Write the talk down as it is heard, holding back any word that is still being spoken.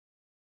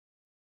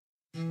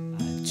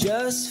I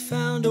just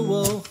found a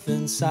wolf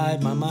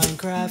inside my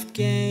Minecraft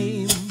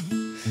game.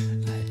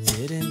 I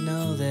didn't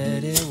know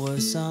that it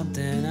was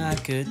something I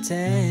could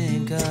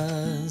tame,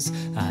 'cause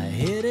I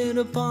hit it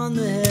upon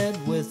the head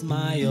with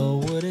my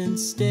old wooden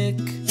stick.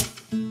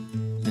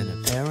 And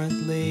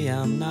apparently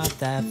I'm not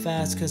that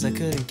fast, 'cause I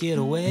couldn't get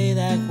away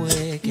that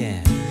quick.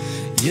 And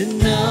you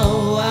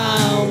know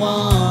I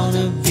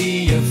wanna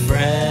be your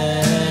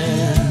friend.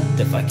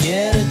 If I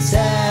get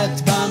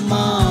attacked by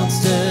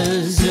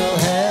monsters, you'll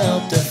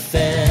help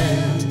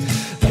defend.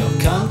 You'll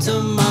come to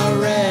my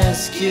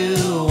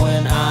rescue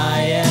when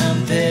I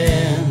am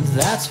pinned.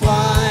 That's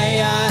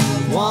why I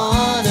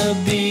wanna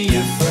be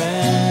your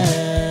friend.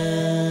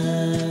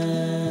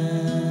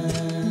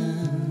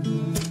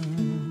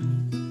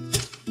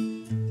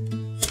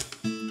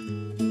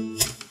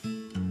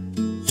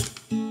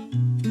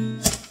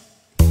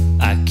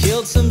 I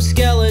killed some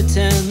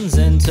skeletons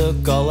and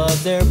took all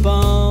of their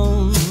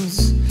bones.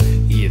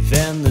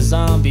 Even the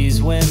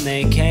zombies, when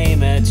they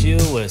came at you,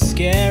 were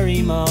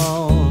scary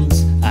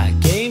moans. I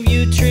gave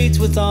you treats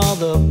with all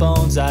the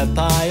bones I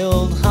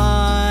piled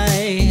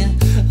high.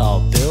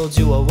 I'll build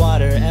you a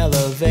water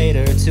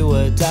elevator to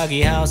a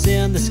doggy house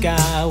in the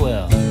sky.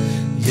 Well,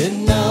 you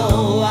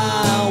know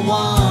I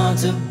want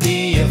to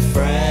be your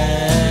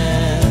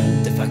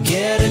friend. If I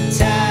get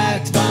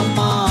attacked by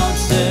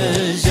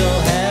monsters,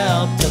 you'll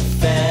help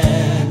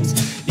defend.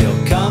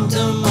 You'll come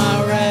to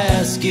my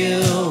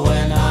rescue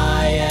when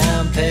I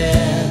am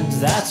pinned.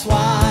 That's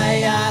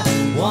why I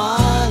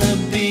wanna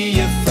be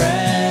your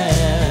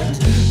friend.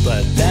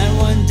 But then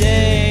one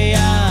day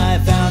I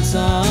found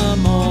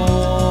some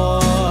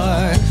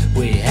more.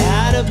 We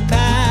had a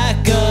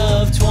pack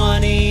of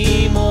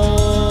 20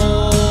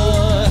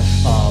 more.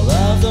 All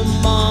of the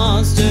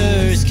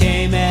monsters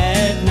came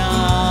at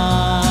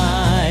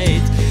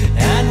night,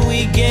 and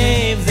we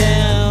gave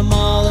them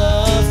all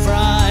a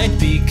fright,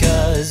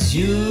 because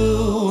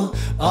you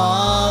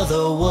are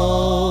the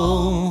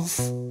wolf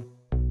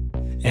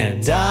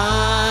and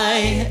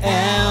I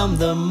am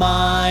the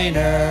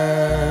miner.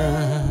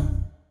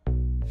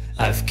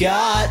 I've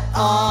got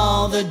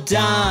all the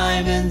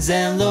diamonds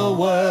in the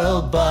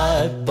world,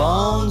 but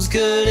bones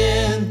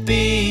couldn't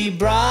be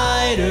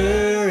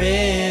brighter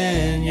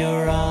in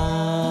your eyes.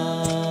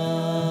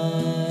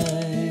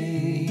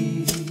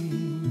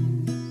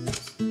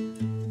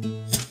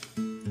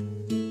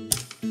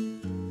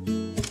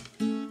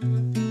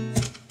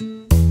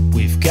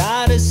 We've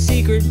got a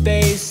secret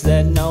base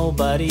that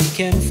nobody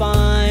can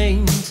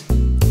find.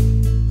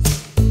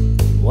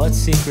 What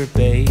secret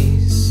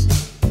base?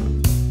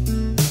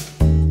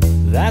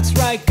 That's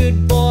right,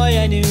 good boy,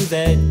 I knew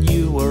that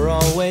you were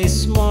always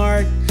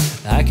smart.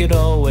 I could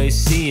always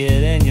see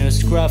it in your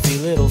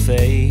scruffy little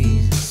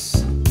face.